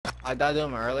I died to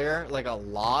him earlier, like a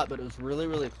lot, but it was really,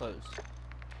 really close.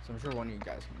 So I'm sure one of you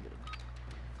guys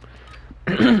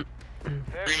can get him.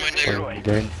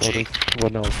 Game photos.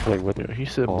 What no? Wait, what? He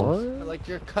said Pause. what? I like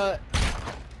your cut,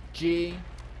 G.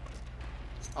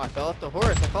 Oh, I fell off the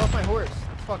horse. I fell off my horse.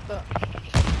 That's fucked up.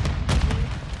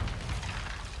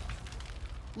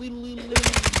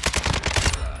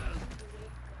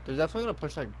 They're definitely gonna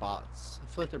push like bots. I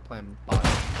feel like they're playing bots.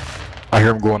 I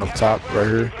hear him going up top right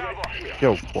here.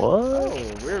 Yo, what?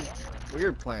 Oh,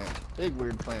 weird plant. Big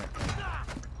weird plant.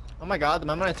 Oh my god, the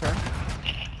moment I turn.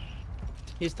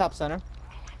 He's top center.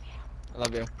 I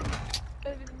love you.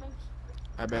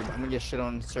 Alright, babe, I'm gonna get shit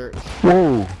on search.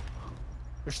 Whoa.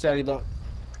 You're steady, look.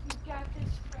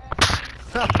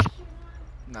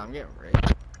 Nah, I'm getting raped.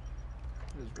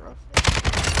 This is rough.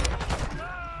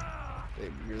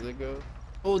 Babe, you're the goat.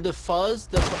 Oh, the fuzz?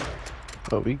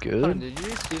 Oh, we Hold on, good? did you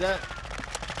see that?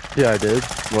 Yeah, I did.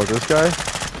 What, this guy? You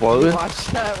What?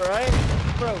 watched that, right?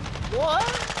 Bro, what?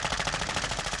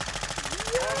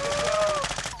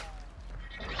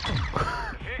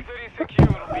 Victory secure.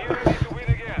 Be ready to win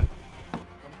again.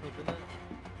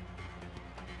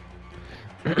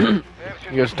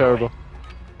 You guys are terrible.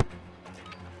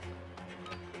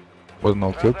 Was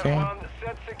no kill cam? One,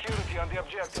 set security on the It's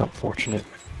objective. unfortunate.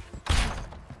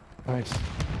 Nice.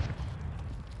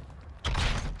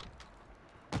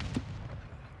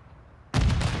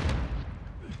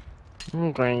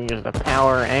 I'm going to use the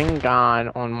power and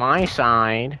God on my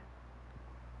side.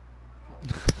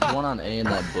 One on A in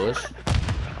that bush.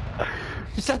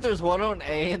 You said there's one on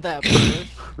A in that bush?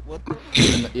 What the?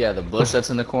 Yeah, the bush that's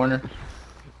in the corner.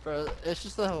 Bro, it's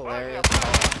just a hilarious.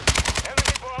 Enemy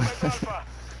bomb at Alpha.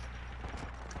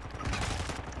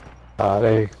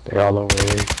 They all over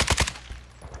here.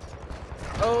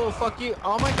 Oh, fuck you.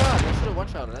 Oh my god, I should have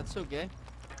one-shotted. That's so gay.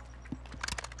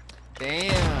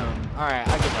 Damn. Alright,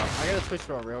 I give up. I gotta switch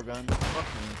to a real gun. Fuck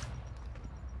me.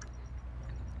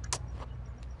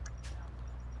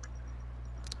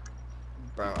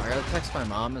 Bro, I gotta text my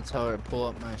mom and tell her to pull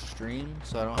up my stream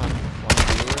so I don't have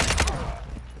one viewer.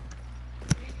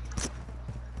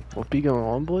 What be going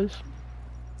on, boys?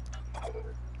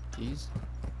 Jeez.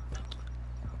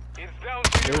 It's down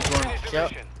to you. There's one. Finish the Yep.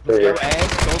 mission. Let's go,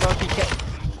 eggs. Gold RP kit.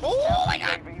 Oh my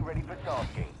god! Be ready for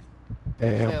tasking. Stay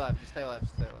Damn. alive, stay alive,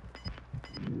 stay alive.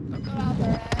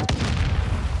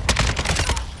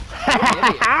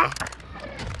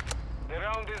 The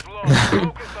round is lost.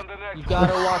 Focus on the next You one.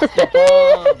 gotta watch the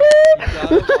bomb. You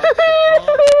gotta watch the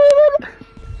bomb.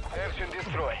 Search and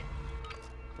destroy.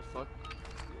 The fuck?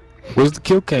 Where's the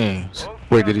kill cams?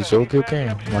 Wait, did he show kill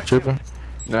cam? Am I tripping?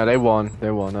 No, they won.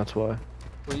 They won. That's why.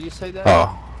 What do you say that?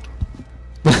 Oh.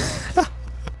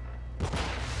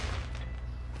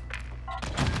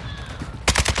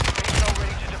 Now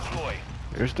ready to deploy.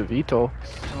 Here's the VTOL.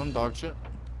 I'm dog shit.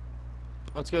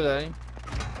 Let's go, Daddy.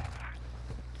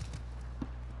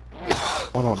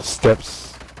 One on the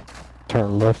steps.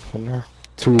 Turn left from there.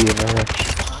 Two in there. I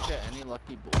don't get any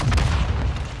lucky boy.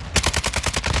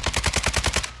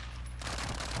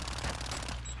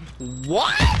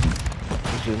 What?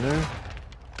 He's in there.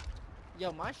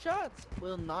 Yo, my shots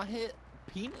will not hit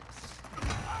penis.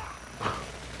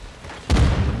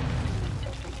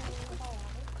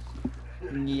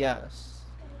 Yes.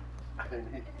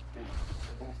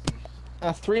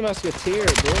 Three musketeer,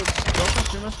 bitch. Go for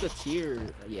three musketeer.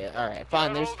 Yeah, alright,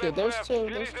 fine. There's two,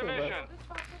 bro.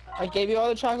 I gave you all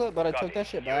the chocolate, but I took that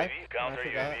shit back. And I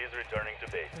forgot. returning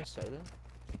to base. My soda.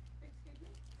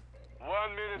 1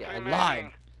 minute Yeah, I remaining.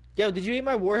 lied. Yo, did you eat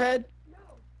my warhead? No.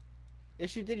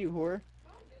 Yes, you did, you whore.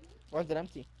 Why is it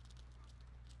empty?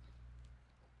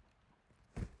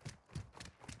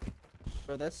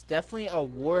 Bro, that's definitely a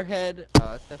warhead.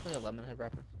 That's definitely a lemon head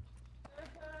wrapper.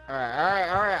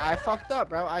 Alright. I fucked up,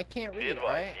 bro. I can't read,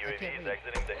 right? I can't read.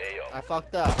 I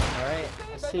fucked up, alright?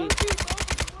 See,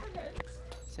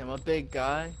 I'm a big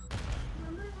guy.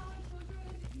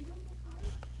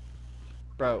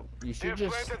 Bro, you should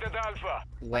just Planted at Alpha.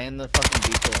 land the fucking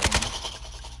beetle on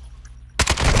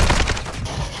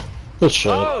me. Good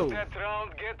shot. Oh! That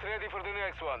round, get ready for the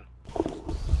next one.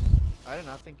 I did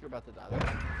not think you were about to die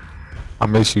there. I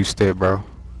miss you, Step, bro.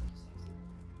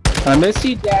 I miss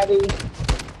you, Daddy.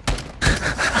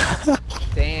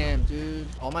 Damn, dude.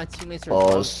 All my teammates are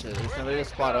Pause. dog shit. There's nobody to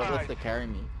squad up with to carry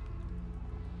me.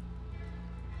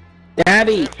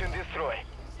 Daddy. Search and destroy.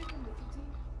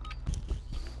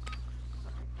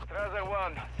 Trazer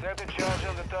 1, set a charge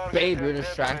on the target. Babe, you're and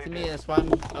distracting me. detonate it. That's why I'm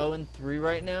 0-3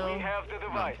 right now. We have the No, I'm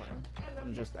device. playing.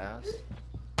 I'm just ass.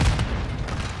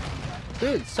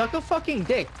 Dude, suck a fucking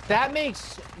dick. That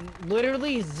makes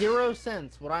literally 0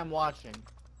 sense what I'm watching.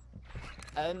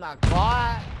 Oh my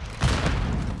god.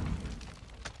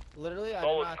 Literally, I did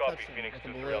Solid not copy, touch him Phoenix with 2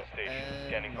 a to bullet. rail station.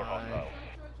 Scanning for hostile.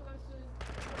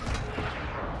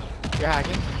 You're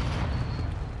hacking.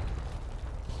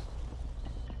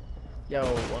 Yo,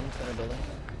 one center building.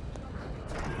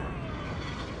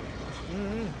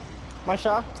 My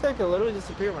shock stick literally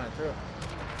disappeared when I threw it.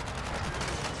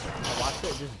 I watched it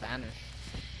just vanish.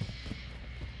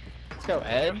 Let's go,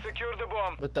 Ed. Secure the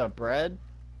bomb. With the bread.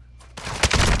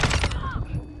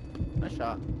 Nice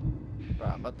shot. Bro,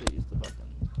 I'm about to use the fucking.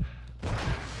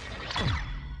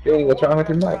 Hey, what's wrong with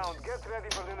your mic? Get ready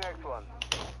for the next one.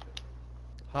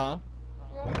 Huh?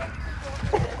 I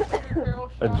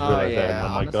just Oh realized that yeah,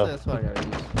 I'm like, honestly, that's what I gotta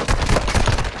use.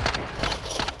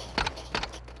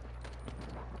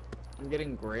 I'm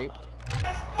getting graped.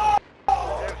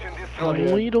 Search and destroy.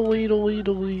 Lead.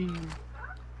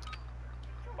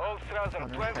 All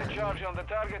Strasser, 20 charge on the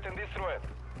target and destroy it.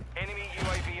 Enemy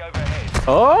UAV overhead.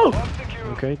 Oh! Bomb secure.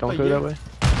 Okay, don't Oh, go yeah. that way.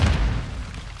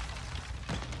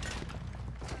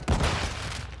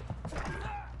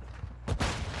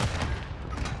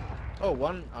 Oh,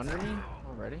 one under me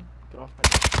already? Get off my.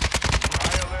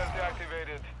 High alert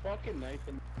activated. Fucking knife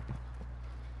and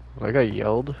Like I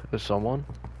yelled at someone.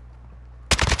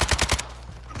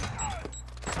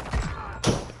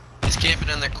 He's camping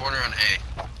in the corner on A.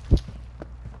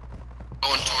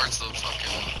 Going towards the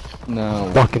fucking...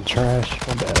 No. fucking trash.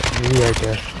 My bad. You right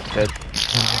there.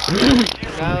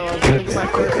 No, I'm gonna get my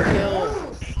first kill.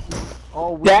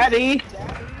 Oh, we Daddy!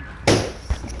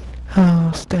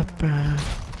 Oh, step back.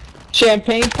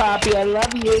 Champagne Poppy, I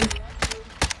love you.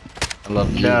 I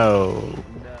love you. No.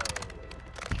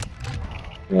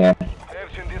 Yeah.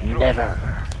 Search and destroy.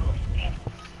 Never.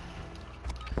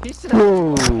 He said,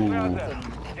 Whoa.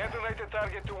 Strasser, detonate the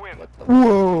target to win.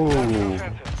 Whoa.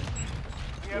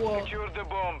 Offensive. We have Whoa. secured the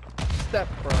bomb. step,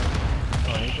 bro.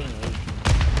 Oh, he's gonna lose.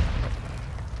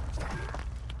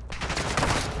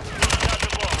 Got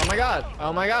the bomb. Oh my god.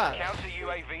 Oh my god. Counter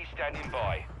UAV standing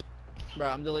by. Bro,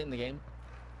 I'm deleting the game.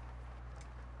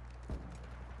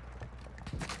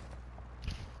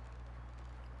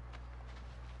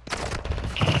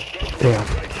 Damn.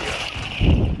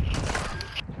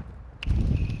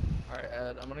 Alright,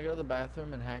 Ed, I'm gonna go to the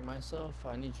bathroom and hack myself.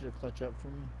 I need you to clutch up for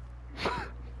me.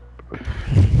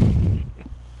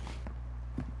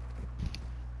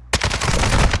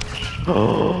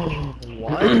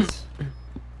 What?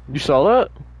 You saw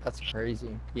that? That's crazy.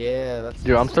 Yeah, that's.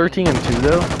 Dude, I'm insane. 13 and 2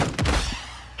 though.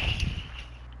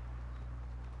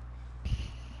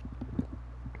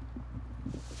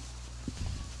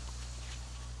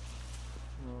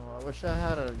 Oh, I wish I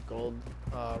had a gold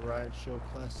riot shield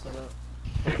class set up.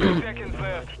 2 seconds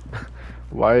left.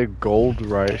 Why a gold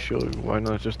riot shield? Why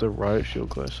not just a riot shield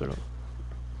class setup?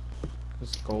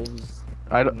 This gold is.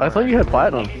 I thought you had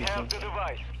platinum. We have the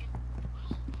device.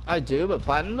 I do, but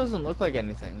platinum doesn't look like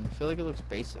anything. I feel like it looks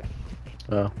basic.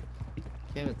 Oh.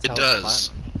 Can't even It tell does.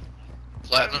 it's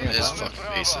Platinum Yeah, is well. fucking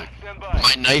basic. Stand by.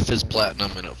 My knife is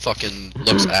platinum and it fucking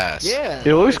looks ass. Yeah.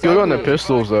 It looks it's good on the ugly.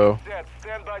 pistols though. Set.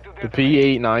 Stand by to The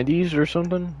detonate. P890s or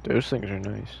something? Those things are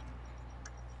nice.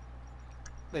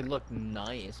 They look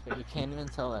nice, but you can't even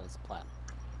tell that it's platinum.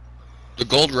 The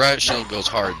gold riot shield goes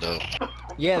hard though.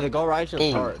 Yeah, the gold riot shield's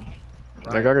Ooh. hard.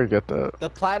 I gotta get that. The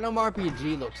platinum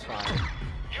RPG looks fine.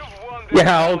 You've won this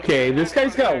Yeah, round. okay, this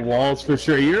guy's got walls for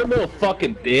sure. You're a little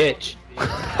fucking bitch.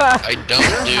 I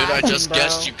don't, dude. I just Bro.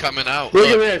 guessed you coming out. Look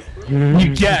at Look, this.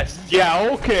 You guessed. Yeah,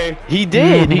 okay. He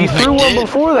did! He threw one did.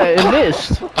 before that and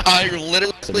missed! I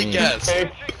literally guessed.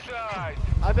 Okay. Six sides.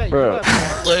 I bet Bro. you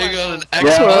have Playing on an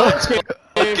Yeah, Xbox okay.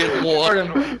 fucking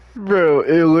one. Bro,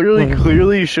 it literally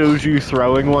clearly shows you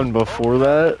throwing one before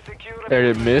that Secure and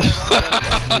it missed.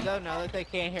 Now that they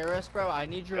can't hear us, bro, I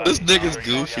need your This nigga's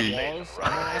goofy. walls.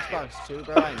 I'm on Xbox too,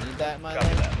 bro. I need that in my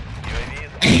life.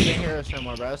 You can't hear us no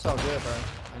more, bro. It's all good, bro.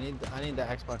 I need the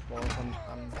Xbox walls.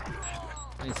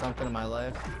 I need something in my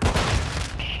life.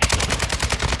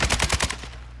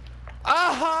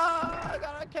 Aha! I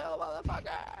got a kill, motherfucker!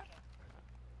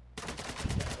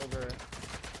 Get over.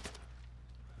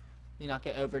 You not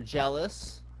get over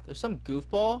jealous. There's some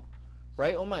goofball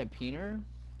right on my peener.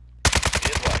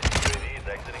 UAV is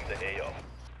exiting the AO.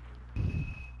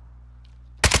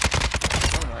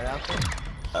 Oh, right out there.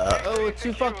 Oh, it's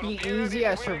too fucking easy.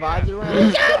 I survived the round.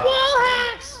 He's got wall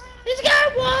hacks! He's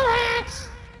got wall hacks!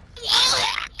 Wall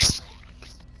hacks!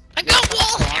 I got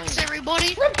wall hacks, everybody!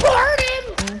 Report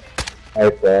him!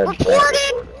 Report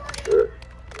it!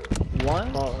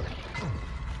 What?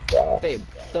 Babe,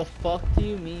 the fuck do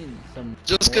you mean? Some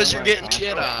Just 'cause you're getting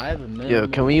shit I on. have a minimum. Yo,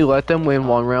 can we let them win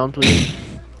one round, please?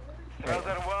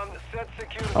 Brother one, set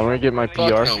secure. I wanna get my Fuck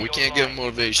PR. no, we can't give him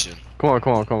motivation. Come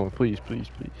on, please, please,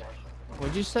 please.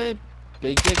 What'd you say?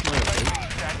 Big dick move.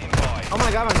 Standing by. Oh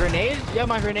my god, my grenade? Yeah,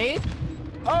 my grenade?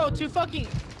 Oh, two fucking...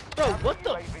 Bro, what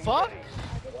the fuck?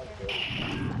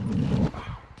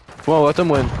 Well, let them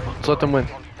win. Let's let them win.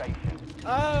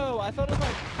 Oh, I thought it was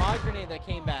like my grenade that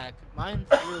came back. Mine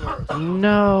threw.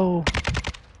 No.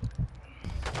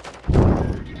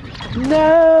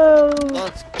 No.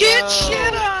 Let's go. Get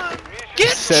shit on!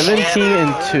 Get 17 shit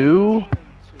on! and 2.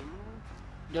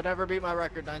 You'll never beat my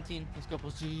record, 19. Let's go,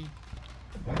 pussy.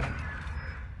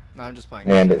 No, I'm just playing.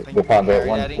 And Thank you we'll for find that Harry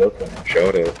one Daddy. book and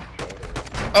showed it.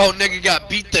 Oh, nigga got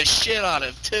beat the shit out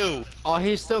of too. Oh,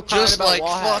 he's still crying Just about like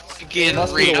wall hacks. fucking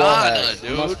Must be the wall Rihanna, hacks.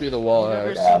 It must dude. be the wall You've never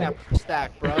hacks. seen that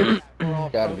stack, bro. We're all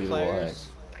Gotta pro be the wall players.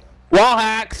 Wall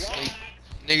hacks.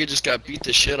 Nigga just got beat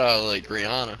the shit out of like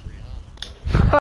Rihanna.